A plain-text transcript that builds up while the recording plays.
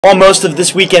While most of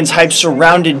this weekend's hype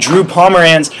surrounded Drew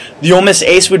Pomeranz, the Ole Miss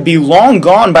ace would be long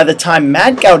gone by the time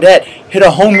Matt Gaudet hit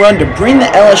a home run to bring the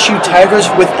LSU Tigers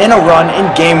within a run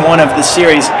in Game 1 of the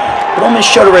series. But Ole Miss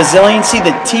showed a resiliency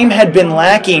the team had been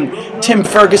lacking. Tim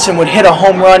Ferguson would hit a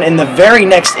home run in the very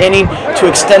next inning to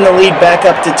extend the lead back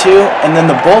up to 2, and then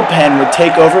the bullpen would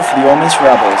take over for the Ole Miss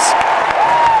Rebels.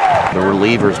 The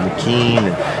relievers,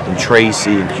 McKean and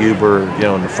Tracy and Huber,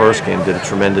 in the first game did a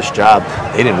tremendous job.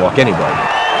 They didn't walk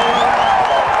anybody.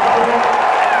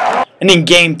 And in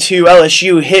Game 2,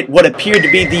 LSU hit what appeared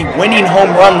to be the winning home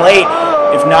run late,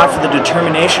 if not for the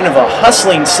determination of a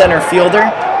hustling center fielder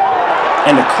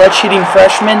and a clutch-hitting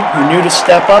freshman who knew to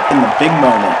step up in the big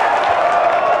moment.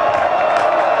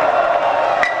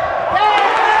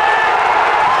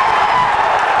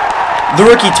 The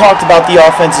rookie talked about the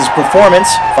offense's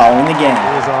performance following the game.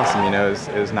 It was awesome.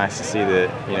 It was nice to see that,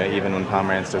 even when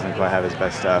Pomeranz doesn't quite have his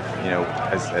best stuff,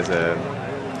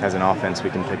 as an offense,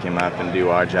 we can pick him up and do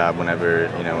our job whenever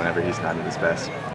he's not at his best.